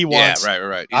 Like, he wants,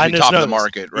 right. He's top of the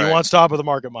market. Right. He wants top of the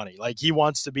market money. Like, he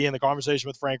wants to be in the conversation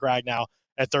with Frank Ragnow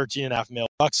at $13.5 million.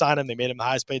 Bucs signed him. They made him the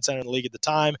highest paid center in the league at the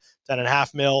time,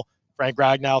 $10.5 million. Frank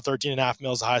Ragnow, $13.5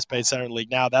 million is the highest paid center in the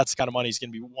league now. That's the kind of money he's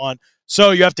going to be won.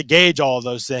 So you have to gauge all of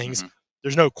those things. Mm-hmm.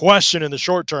 There's no question in the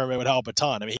short term it would help a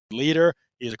ton. I mean, he's a leader.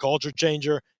 He's a culture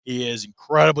changer. He is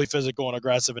incredibly physical and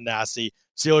aggressive and nasty.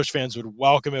 Steelers fans would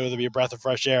welcome it to be a breath of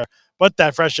fresh air. But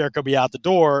that fresh air could be out the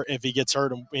door if he gets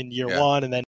hurt in year one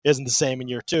and then isn't the same in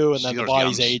year two, and then the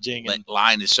body's aging. And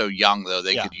line is so young, though,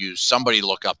 they could use somebody to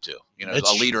look up to,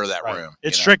 a leader of that room.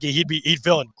 It's tricky. He'd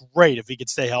feel great if he could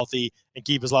stay healthy and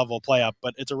keep his level of play up,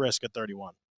 but it's a risk at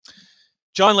 31.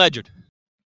 John Ledyard,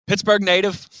 Pittsburgh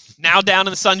native, now down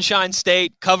in the Sunshine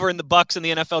State, covering the Bucs in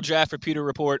the NFL Draft for Pewter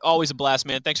Report. Always a blast,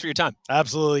 man. Thanks for your time.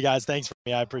 Absolutely, guys. Thanks for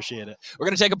me. I appreciate it. We're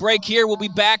going to take a break here. We'll be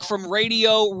back from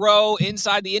Radio Row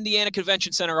inside the Indiana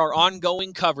Convention Center. Our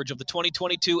ongoing coverage of the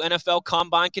 2022 NFL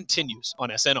Combine continues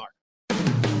on SNR.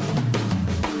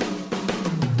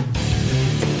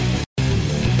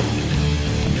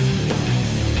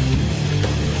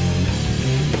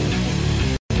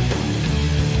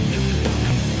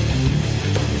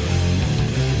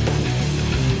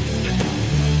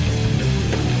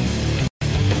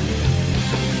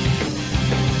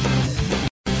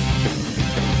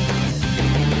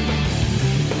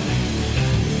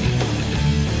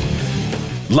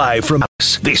 Live from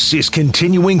us, this is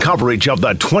continuing coverage of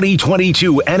the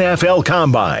 2022 NFL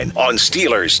Combine on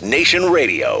Steelers Nation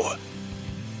Radio.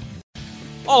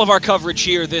 All of our coverage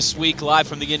here this week, live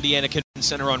from the Indiana Convention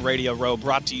Center on Radio Row,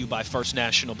 brought to you by First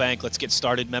National Bank. Let's get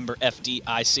started. Member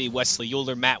FDIC, Wesley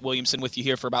Euler, Matt Williamson with you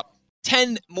here for about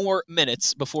 10 more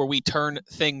minutes before we turn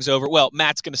things over. Well,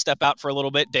 Matt's going to step out for a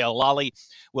little bit. Dale Lally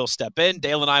will step in.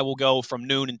 Dale and I will go from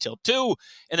noon until 2,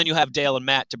 and then you'll have Dale and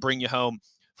Matt to bring you home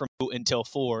from 2 until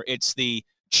 4. It's the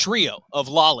trio of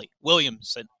Lally,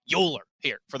 Williamson, Euler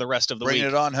here for the rest of the week. Bringing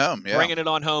it on home, yeah. Bringing it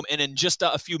on home. And in just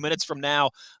a few minutes from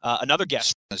now, another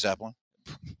guest. Zeppelin.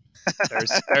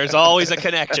 There's always a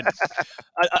connection.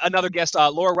 Another guest,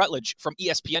 Laura Rutledge from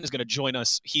ESPN, is going to join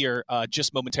us here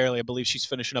just momentarily. I believe she's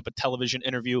finishing up a television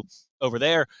interview over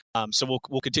there. So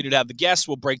we'll continue to have the guests.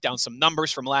 We'll break down some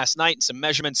numbers from last night and some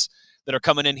measurements that are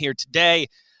coming in here today.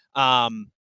 And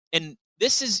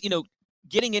this is,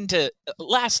 getting into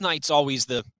last night's always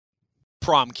the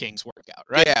prom kings workout,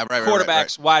 right? Yeah, right.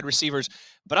 Quarterbacks, wide receivers,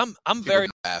 but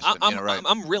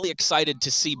I'm really excited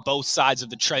to see both sides of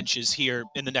the trenches here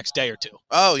in the next day or two.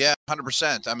 Oh yeah,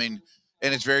 100%. I mean,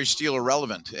 and it's very Steeler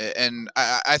relevant. And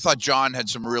I thought John had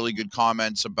some really good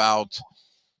comments about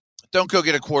don't go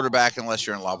get a quarterback unless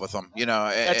you're in love with them, and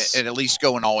at least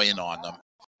going all in on them.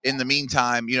 In the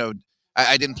meantime,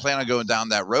 I didn't plan on going down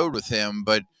that road with him,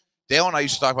 but Dale and I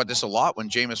used to talk about this a lot when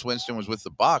Jameis Winston was with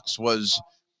the Bucs.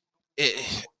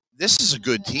 This is a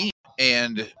good team,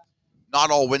 and not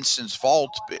all Winston's fault,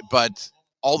 but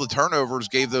all the turnovers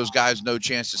gave those guys no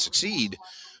chance to succeed.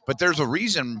 But there's a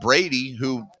reason Brady,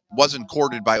 who wasn't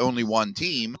courted by only one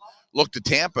team, looked at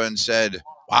Tampa and said,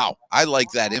 wow, I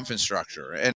like that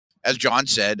infrastructure. And as John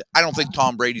said, I don't think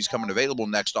Tom Brady's coming available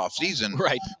next offseason.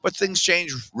 Right. But things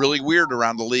change really weird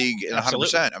around the league in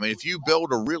 100%. I mean, if you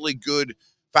build a really good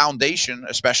foundation,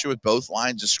 especially with both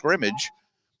lines of scrimmage,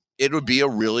 it would be a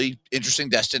really interesting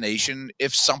destination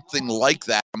if something like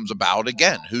that comes about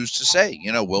again. Who's to say?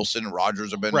 Wilson and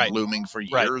Rodgers have been looming for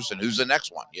years, and who's the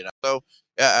next one? So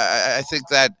I think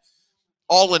that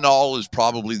all in all is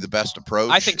probably the best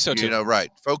approach. I think so too.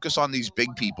 Focus on these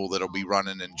big people that'll be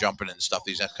running and jumping and stuff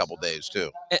these next couple of days too.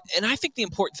 And I think the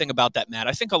important thing about that, Matt,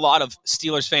 I think a lot of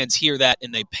Steelers fans hear that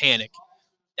and they panic.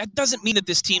 That doesn't mean that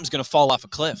this team's going to fall off a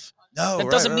cliff. No, that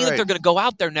doesn't mean that they're going to go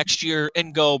out there next year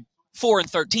and go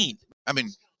 4-13. I mean,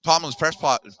 Tomlin's pep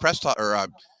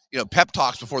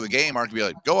talks before the game aren't going to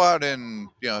be like, go out and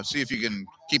see if you can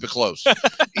keep it close. I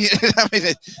mean,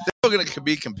 they're still going to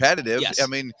be competitive. Yes. I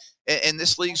mean, and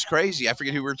this league's crazy. I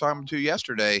forget who we were talking to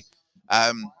yesterday.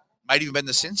 Might even been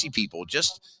the Cincy people.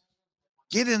 Just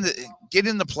get in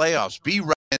the playoffs. Be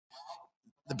right.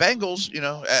 The Bengals,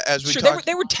 as we talked,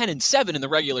 they were 10-7 in the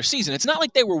regular season. It's not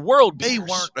like they were world beaters. They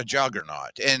weren't a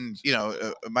juggernaut. And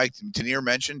Mike Tanier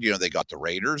mentioned, they got the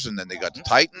Raiders and then they got the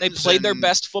Titans. They played their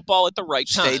best football at the right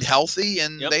time. Stayed healthy,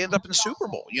 and they end up in the Super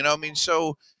Bowl.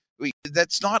 So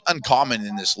that's not uncommon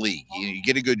in this league. You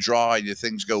get a good draw,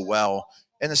 things go well,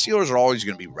 and the Steelers are always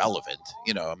going to be relevant.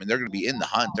 They're going to be in the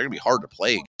hunt. They're going to be hard to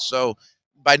play. So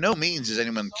by no means is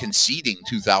anyone conceding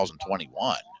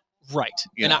 2021. Right.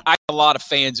 And I a lot of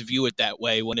fans view it that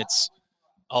way when it's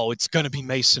going to be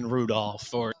Mason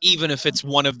Rudolph, or even if it's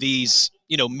one of these,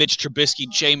 Mitch Trubisky,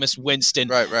 Jameis Winston.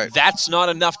 Right. That's not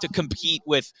enough to compete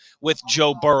with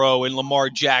Joe Burrow and Lamar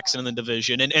Jackson in the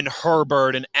division and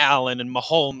Herbert and Allen and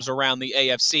Mahomes around the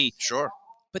AFC. Sure.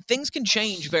 But things can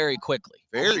change very quickly.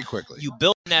 Very quickly. You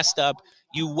build a nest up.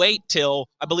 You wait till,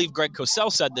 I believe Greg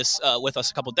Cosell said this with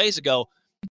us a couple days ago,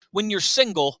 when you're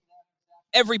single,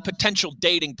 every potential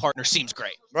dating partner seems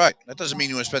great. Right. That doesn't mean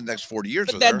you want to spend the next 40 years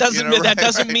with that her.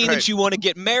 Doesn't mean that you want to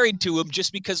get married to him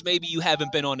just because maybe you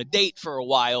haven't been on a date for a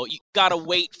while. You got to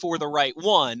wait for the right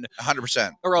one.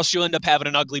 100%. Or else you'll end up having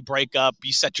an ugly breakup.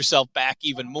 You set yourself back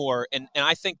even more. And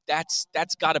I think that's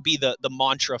got to be the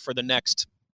mantra for the next,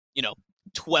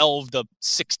 12 to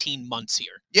 16 months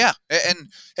here. Yeah. And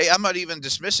hey, I'm not even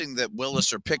dismissing that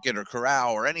Willis or Pickett or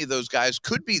Corral or any of those guys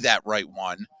could be that right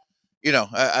one.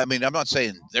 I mean, I'm not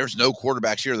saying there's no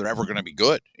quarterbacks here that are ever going to be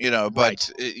good,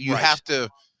 but you have to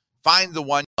find the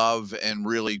one you love and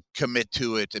really commit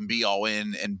to it and be all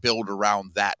in and build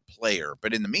around that player.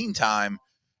 But in the meantime,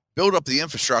 build up the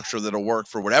infrastructure that'll work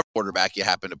for whatever quarterback you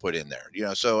happen to put in there.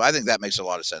 So I think that makes a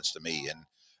lot of sense to me. And,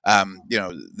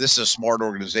 this is a smart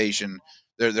organization.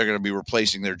 They're going to be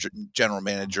replacing their general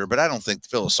manager, but I don't think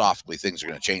philosophically things are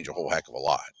going to change a whole heck of a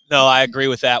lot. No, I agree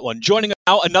with that one. Joining us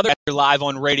now, another live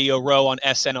on Radio Row on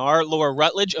SNR, Laura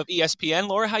Rutledge of ESPN.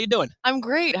 Laura, how you doing? I'm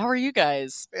great. How are you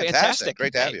guys? Fantastic.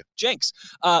 Great to have you. Jinx.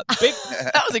 That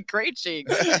was a great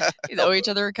jinx. We owe each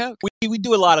other a Coke. We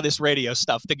do a lot of this radio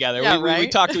stuff together. Yeah, we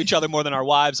talk to each other more than our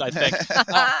wives, I think.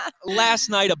 Last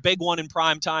night, a big one in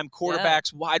primetime,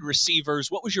 quarterbacks, wide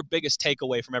receivers. What was your biggest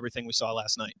takeaway from everything we saw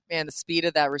last night? Man, the speed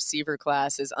of that receiver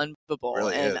class is unbelievable.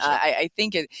 Really and is. I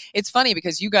think it's funny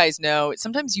because you guys know,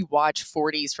 sometimes you watch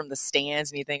 40s from the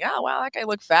stands and you think, oh, wow, that guy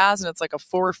looked fast, and it's like a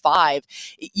 4.5.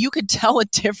 You could tell a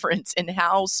difference in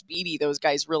how speedy those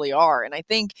guys really are. And I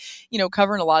think,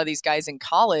 covering a lot of these guys in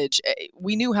college,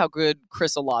 we knew how good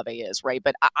Chris Olave is, right?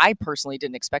 But I personally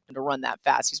didn't expect him to run that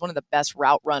fast. He's one of the best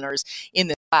route runners in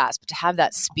the class, but to have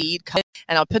that speed,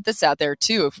 and I'll put this out there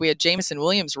too, if we had Jameson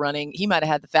Williams running, he might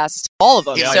have had the fastest of all of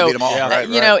them. Yeah, so beat them all.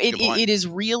 It is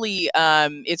really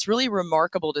it's really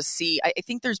remarkable to see. I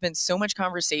think there's been so much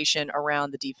conversation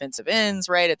around the defensive ends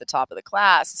right at the top of the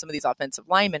class, and some of these offensive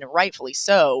linemen, and rightfully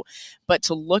so, but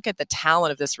to look at the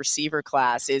talent of this receiver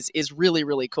class is really,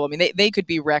 really cool. I mean, they could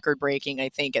be record breaking, I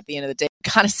think, at the end of the day.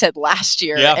 Kind of said last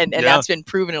year, and that's been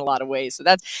proven in a lot of ways. So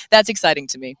that's exciting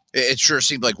to me. It sure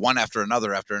seemed like one after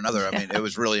another. I mean, it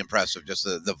was really impressive, just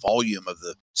the volume of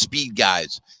the speed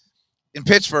guys. In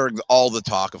Pittsburgh, all the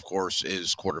talk, of course,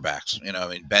 is quarterbacks.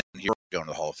 Ben here going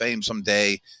to the Hall of Fame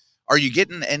someday. Are you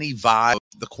getting any vibe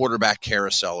of the quarterback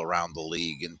carousel around the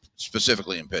league, and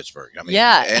specifically in Pittsburgh? I mean,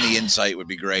 any insight would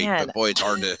be great, but boy, it's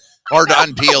hard to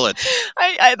unpeel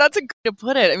it. That's a good way to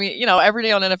put it. I mean, every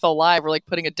day on NFL Live, we're like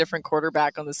putting a different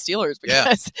quarterback on the Steelers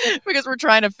because we're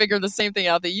trying to figure the same thing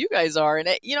out that you guys are. And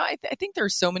I think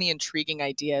there's so many intriguing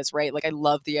ideas, right? Like I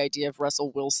love the idea of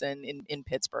Russell Wilson in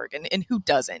Pittsburgh, and who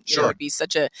doesn't? Sure, it'd be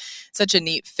such a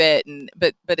neat fit.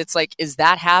 But it's like, is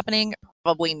that happening?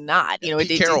 probably not. You know,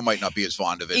 Pete Carroll might not be as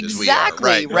fond of it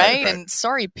exactly, as we are. Right. And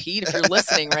sorry, Pete, if you're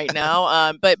listening right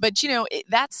now. But you know,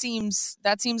 that seems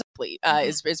likely,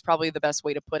 is probably the best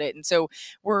way to put it. And so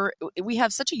we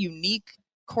have such a unique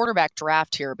quarterback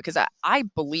draft here because I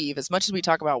believe, as much as we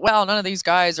talk about, well, none of these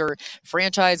guys are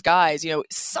franchise guys, you know,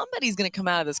 somebody's going to come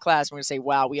out of this class and we're going to say,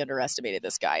 wow, we underestimated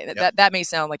this guy. Yep. That may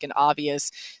sound like an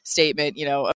obvious statement, you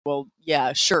know, well,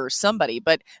 yeah, sure, somebody,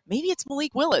 but maybe it's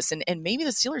Malik Willis and maybe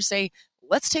the Steelers say,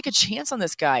 let's take a chance on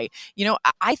this guy. You know,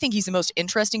 I think he's the most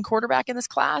interesting quarterback in this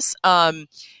class.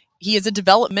 He is a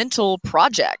developmental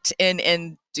project,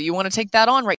 and do you want to take that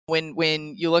on right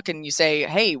when you look and you say,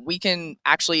 hey, we can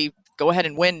actually go ahead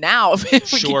and win now if we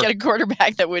can get a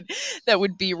quarterback that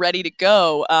would be ready to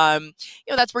go. You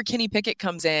know, that's where Kenny Pickett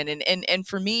comes in. And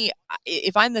for me,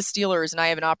 if I'm the Steelers and I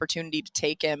have an opportunity to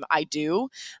take him, I do,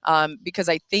 because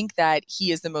I think that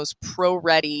he is the most pro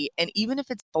ready. And even if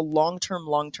it's a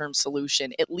long-term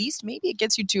solution, at least maybe it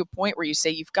gets you to a point where you say,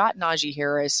 you've got Najee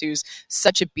Harris, who's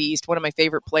such a beast, one of my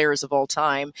favorite players of all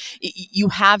time. You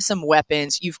have some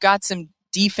weapons. You've got some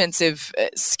defensive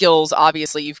skills.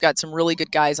 Obviously, you've got some really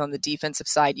good guys on the defensive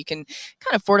side. You can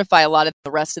kind of fortify a lot of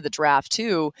the rest of the draft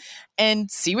too,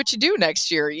 and see what you do next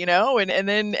year, you know, and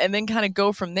then kind of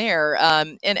go from there.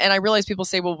 And I realize people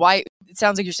say, well, why? It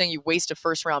sounds like you're saying you waste a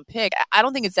first round pick. I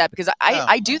don't think it's that, because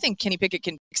I do think Kenny Pickett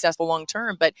can be successful long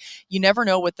term, but you never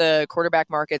know what the quarterback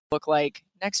market look like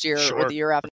next year or the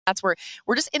year after. That's where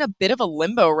we're just in a bit of a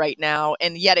limbo right now,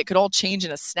 and yet it could all change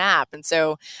in a snap. And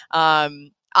so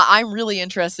I'm really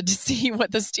interested to see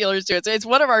what the Steelers do. It's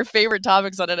one of our favorite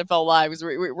topics on NFL Live, because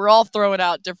we're all throwing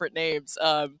out different names.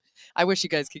 I wish you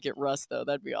guys could get Russ, though.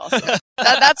 That'd be awesome.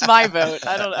 That's my vote.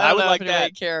 I would like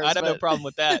that. Cares, I'd have no problem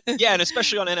with that. Yeah, and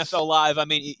especially on NFL Live. I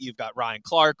mean, you've got Ryan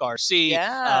Clark,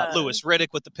 RC, Louis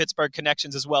Riddick with the Pittsburgh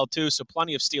connections as well, too. So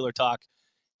plenty of Steeler talk.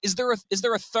 Is there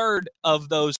a third of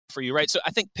those for you, right? So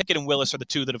I think Pickett and Willis are the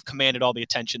two that have commanded all the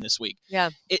attention this week. Yeah.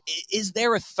 Is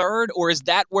there a third, or is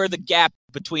that where the gap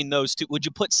between those two? Would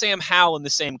you put Sam Howell in the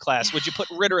same class? Would you put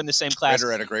Ritter in the same class?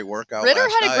 Ritter had a great workout. Ritter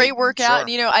had a great workout. And,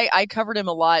 you know, I covered him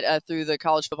a lot through the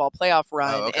college football playoff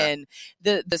run, and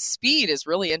the speed is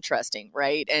really interesting,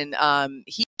 right? And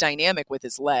he's dynamic with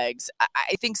his legs.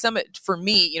 I think for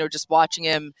me, you know, just watching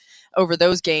him over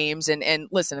those games, and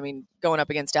listen, I mean, going up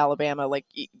against Alabama, like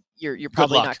you're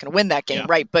probably not going to win that game,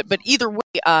 right? But either way,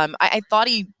 I thought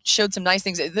he showed some nice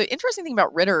things. The interesting thing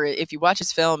about Ritter, if you watch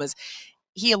his film, is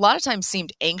he a lot of times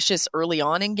seemed anxious early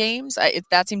on in games.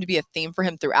 That seemed to be a theme for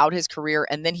him throughout his career,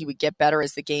 and then he would get better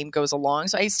as the game goes along.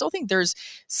 So I still think there's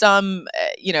some,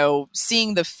 you know,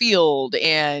 seeing the field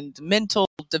and mental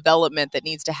development that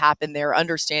needs to happen there,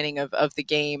 understanding of the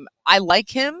game. I like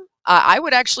him. I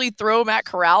would actually throw Matt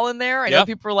Corral in there. I know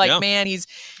people are like, man, he's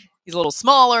a little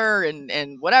smaller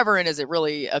and whatever, and is it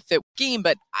really a fit scheme?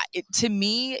 But to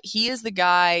me, he is the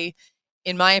guy,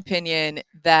 in my opinion,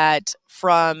 that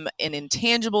from an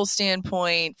intangible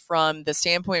standpoint, from the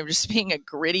standpoint of just being a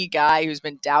gritty guy who's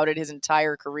been doubted his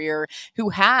entire career, who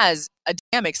has a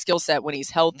dynamic skill set when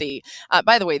he's healthy.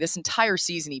 By the way, this entire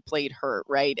season he played hurt,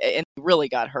 right? And he really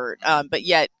got hurt, but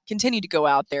yet continued to go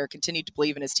out there, continued to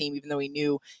believe in his team, even though he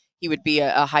knew he would be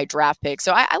a high draft pick.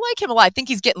 So I like him a lot. I think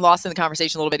he's getting lost in the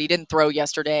conversation a little bit. He didn't throw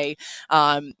yesterday.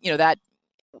 You know, that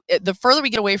the further we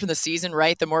get away from the season,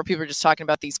 right, the more people are just talking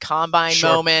about these combine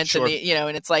moments, and you know,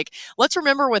 and it's like, let's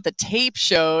remember what the tape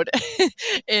showed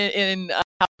in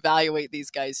how to evaluate these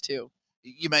guys too.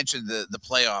 You mentioned the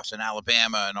playoffs in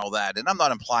Alabama and all that, and I'm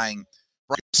not implying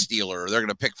Brian Steeler, they're going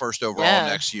to pick first overall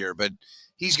next year, but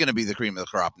he's going to be the cream of the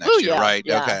crop next year, right?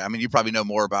 Yeah. Okay. I mean, you probably know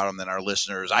more about him than our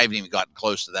listeners. I haven't even gotten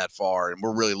close to that far, and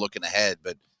we're really looking ahead.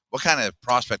 But what kind of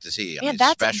prospect is he? I mean,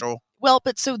 that's special. Well,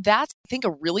 but so that's, I think, a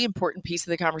really important piece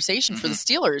of the conversation for the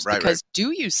Steelers, because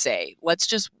do you say, let's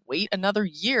just wait another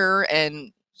year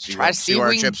and try to see if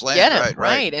we can get him,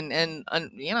 right? And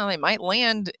you know, they might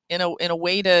land in a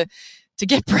way to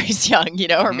get Bryce Young, you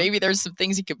know, or maybe there's some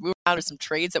things he could move around, or some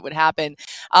trades that would happen.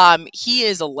 He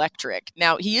is electric.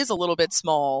 Now, he is a little bit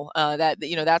small.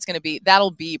 You know,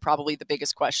 that'll be probably the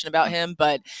biggest question about him.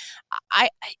 But I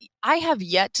have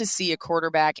yet to see a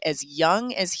quarterback as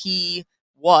young as he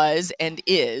was and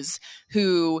is,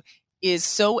 who is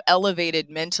so elevated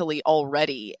mentally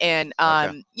already. And,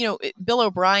 you know, Bill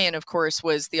O'Brien, of course,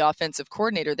 was the offensive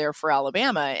coordinator there for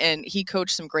Alabama, and he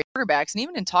coached some great quarterbacks. And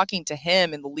even in talking to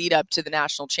him in the lead up to the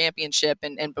national championship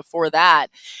and before that,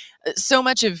 so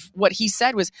much of what he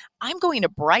said was, I'm going to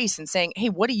Bryce and saying, hey,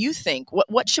 what do you think?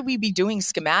 What should we be doing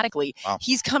schematically? Wow.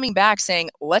 He's coming back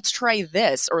saying, let's try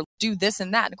this or do this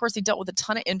and that. And of course, they dealt with a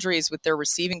ton of injuries with their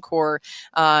receiving core,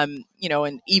 you know,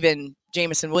 and even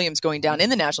Jamison Williams going down in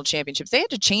the national championships, they had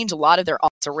to change a lot of their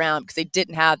offense around because they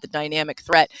didn't have the dynamic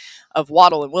threat of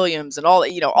Waddle and Williams and all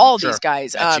these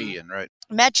guys.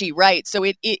 Mechie, right. So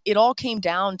it all came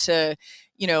down to,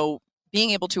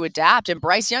 being able to adapt. And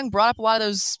Bryce Young brought up a lot of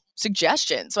those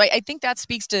suggestions. So I think that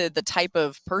speaks to the type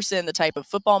of person, the type of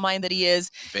football mind that he is.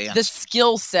 Advanced. The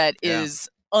skill set is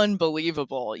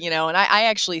unbelievable, and I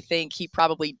actually think he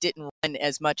probably didn't run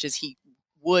as much as he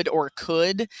would or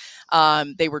could.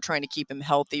 They were trying to keep him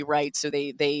healthy, right? So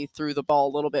they threw the ball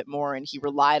a little bit more, and he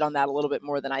relied on that a little bit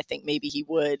more than I think maybe he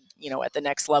would, at the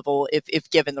next level if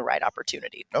given the right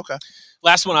opportunity. Okay.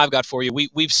 Last one I've got for you.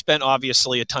 We've spent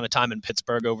obviously a ton of time in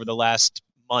Pittsburgh over the last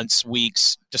months,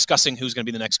 weeks, discussing who's going to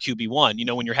be the next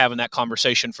QB1. When you're having that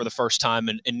conversation for the first time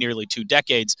in nearly 2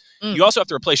 decades, you also have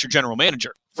to replace your general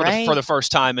manager for the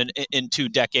first time in 2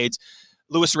 decades.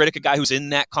 Louis Riddick, a guy who's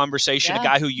in that conversation, a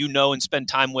guy who and spend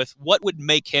time with. What would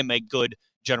make him a good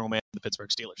general manager of the Pittsburgh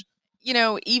Steelers?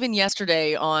 Even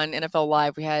yesterday on NFL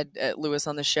Live, we had Louis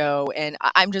on the show, and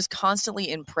I'm just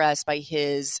constantly impressed by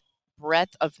his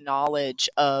breadth of knowledge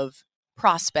of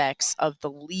prospects, of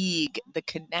the league, the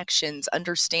connections,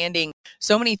 understanding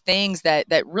so many things that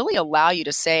really allow you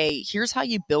to say, here's how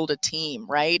you build a team,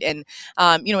 right? And,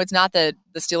 it's not that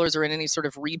the Steelers are in any sort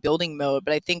of rebuilding mode,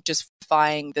 but I think just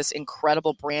finding this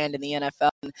incredible brand in the NFL,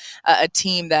 a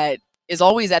team that is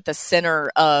always at the center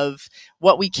of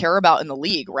what we care about in the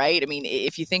league, right? I mean,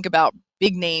 if you think about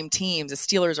big name teams, the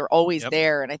Steelers are always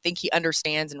there. And I think he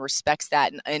understands and respects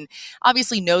that and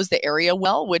obviously knows the area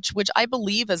well, which I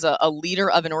believe as a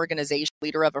leader of an organization,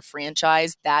 leader of a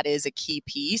franchise, that is a key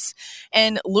piece.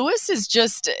 And Louis is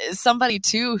just somebody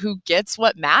too who gets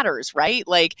what matters, right?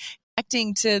 Like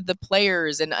connecting to the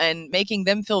players and making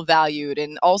them feel valued,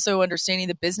 and also understanding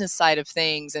the business side of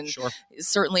things, and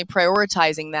certainly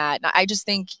prioritizing that. And I just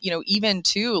think, even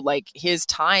too, like his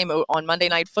time on Monday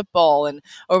Night Football and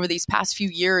over these past few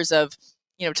years of,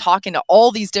 talking to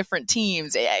all these different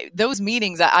teams, those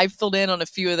meetings, I've filled in on a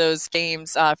few of those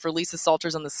games for Lisa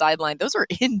Salters on the sideline. Those are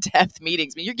in-depth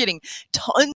meetings. I mean, you're getting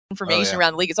tons of information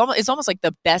around the league. It's almost like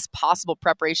the best possible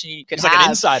preparation you could have like an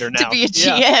insider now. To be a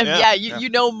GM. You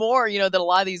know more, that a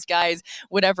lot of these guys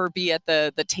would ever be at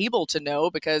the table to know,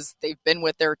 because they've been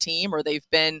with their team or they've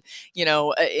been,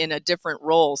 in a different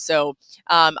role. So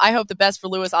I hope the best for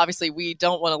Louis. Obviously, we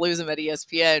don't want to lose him at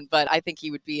ESPN, but I think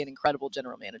he would be an incredible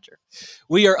general manager.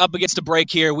 We are up against a break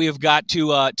here. We have got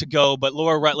to go, but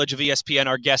Laura Rutledge of ESPN,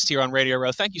 our guest here on Radio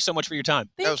Row, thank you so much for your time.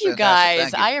 Thank you,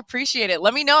 guys. I appreciate it.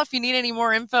 Let me know if you need any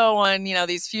more info on,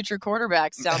 these future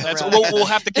quarterbacks down the road. We'll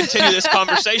have to continue this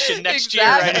conversation next year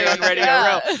right here on Radio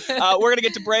Row. We're going to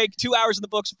get to break. 2 hours in the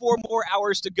books, 4 more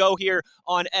hours to go here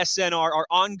on SNR. Our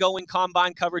ongoing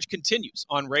Combine coverage continues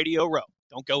on Radio Row.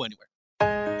 Don't go anywhere.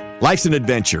 Life's an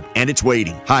adventure, and it's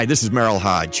waiting. Hi, this is Merrill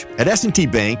Hodge. At S&T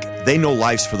Bank, they know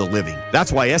life's for the living.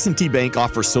 That's why S&T Bank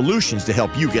offers solutions to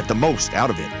help you get the most out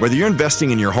of it. Whether you're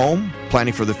investing in your home,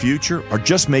 planning for the future, or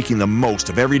just making the most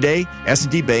of every day,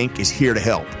 S&T Bank is here to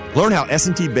help. Learn how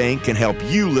S&T Bank can help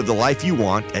you live the life you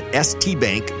want at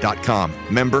stbank.com.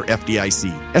 Member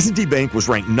FDIC. S&T Bank was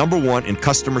ranked #1 in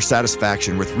customer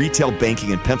satisfaction with retail banking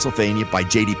in Pennsylvania by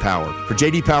J.D. Power. For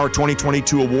J.D. Power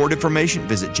 2022 award information,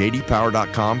 visit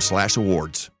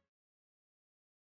jdpower.com/awards.